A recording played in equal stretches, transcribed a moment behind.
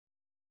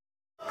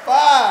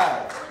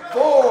5,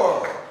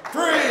 4,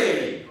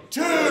 3,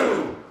 2,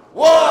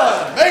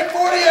 1. Make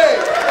 48!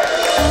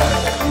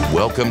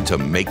 Welcome to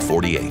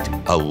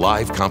Make48, a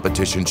live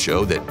competition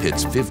show that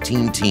pits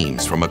 15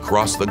 teams from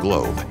across the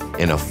globe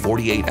in a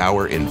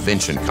 48-hour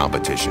invention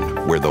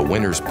competition where the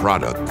winner's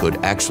product could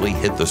actually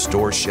hit the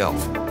store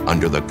shelf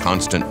under the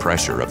constant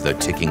pressure of the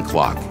ticking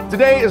clock.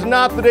 Today is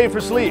not the day for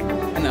sleep.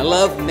 And I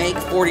love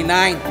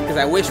Make49 because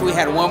I wish we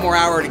had one more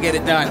hour to get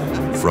it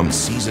done. From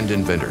seasoned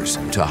inventors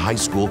to high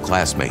school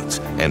classmates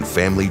and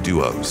family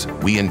duos,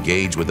 we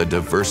engage with a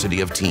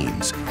diversity of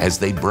teams as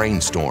they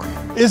brainstorm.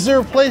 Is there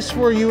a place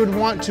where you would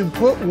want to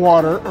put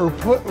water or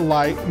put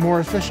light more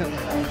efficiently?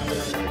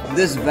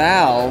 This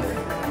valve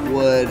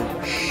would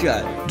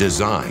shut.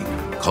 Design,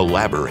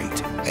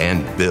 collaborate,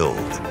 and build.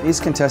 These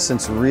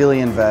contestants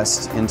really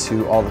invest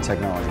into all the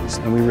technologies,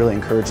 and we really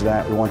encourage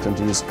that. We want them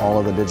to use all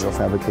of the digital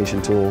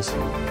fabrication tools.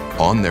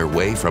 On their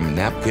way from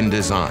napkin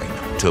design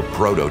to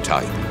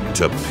prototype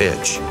to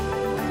pitch,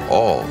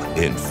 all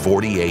in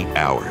 48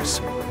 hours.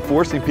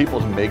 Forcing people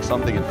to make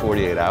something in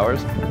 48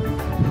 hours,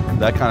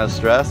 that kind of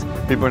stress,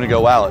 people are going to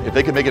go, wow, if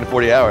they can make it in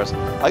 40 hours,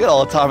 I got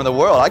all the time in the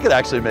world, I could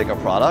actually make a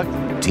product.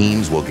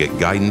 Teams will get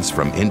guidance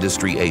from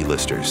industry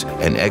A-listers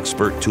and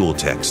expert tool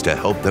techs to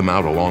help them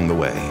out along the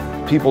way.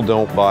 People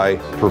don't buy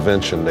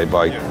prevention, they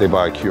buy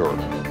a cure.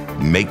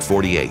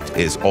 Make48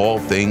 is all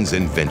things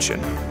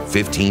invention.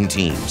 15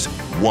 teams,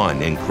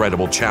 one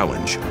incredible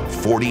challenge,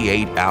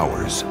 48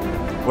 hours.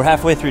 We're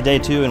halfway through day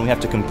 2 and we have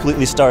to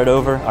completely start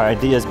over. Our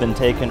idea has been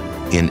taken.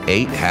 In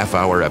 8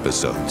 half-hour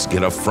episodes,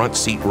 get a front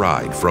seat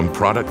ride from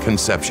product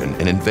conception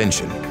and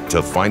invention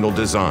to final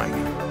design,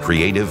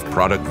 creative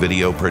product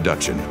video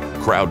production,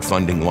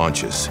 crowdfunding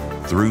launches,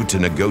 through to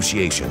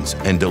negotiations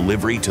and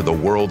delivery to the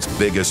world's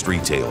biggest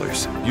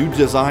retailers. You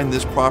design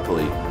this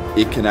properly,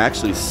 it can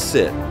actually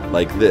sit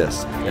like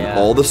this, and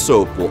all the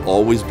soap will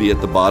always be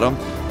at the bottom.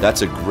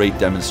 That's a great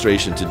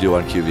demonstration to do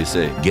on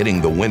QVC.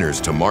 Getting the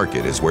winners to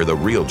market is where the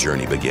real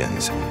journey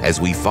begins,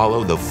 as we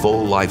follow the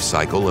full life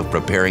cycle of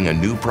preparing a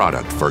new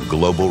product for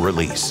global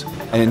release.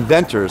 And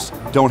inventors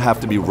don't have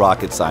to be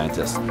rocket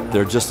scientists.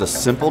 They're just a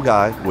simple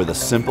guy with a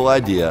simple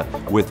idea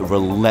with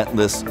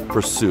relentless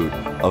pursuit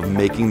of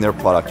making their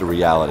product a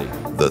reality.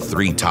 The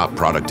 3 top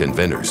product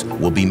inventors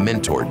will be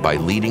mentored by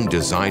leading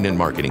design and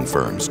marketing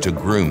firms to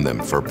groom them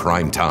for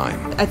prime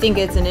time. I think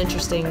it's an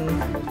interesting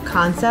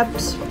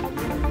concept.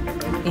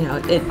 You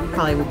know, it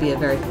probably would be a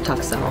very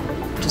tough sell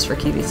just for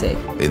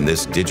QVC. In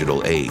this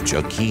digital age,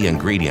 a key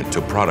ingredient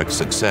to product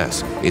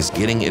success is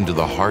getting into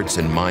the hearts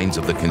and minds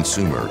of the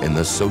consumer in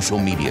the social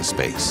media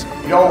space.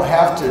 You don't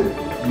have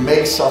to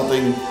make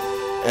something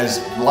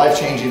as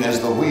life-changing as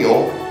the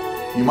wheel.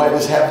 You might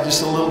just have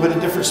just a little bit of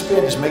different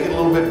spin, just make it a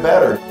little bit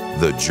better.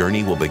 The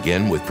journey will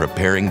begin with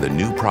preparing the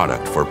new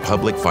product for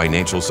public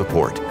financial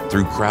support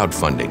through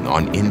crowdfunding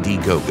on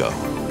Indiegogo.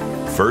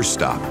 First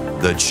stop,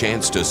 the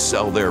chance to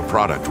sell their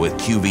product with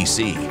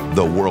QVC,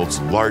 the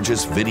world's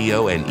largest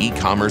video and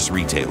e-commerce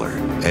retailer.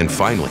 And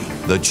finally,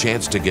 the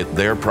chance to get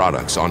their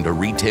products onto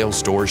retail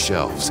store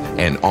shelves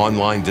and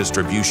online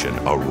distribution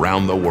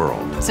around the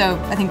world. So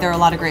I think there are a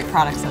lot of great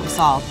products that we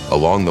solve.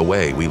 Along the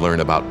way, we learn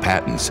about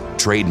patents,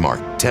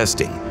 trademark,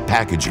 testing,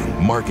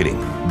 packaging, marketing,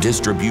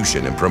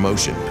 distribution, and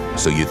promotion.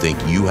 So you think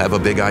you have a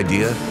big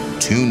idea?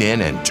 Tune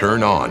in and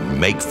turn on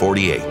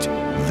Make48.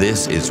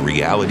 This is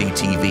reality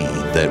TV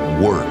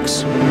that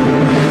works.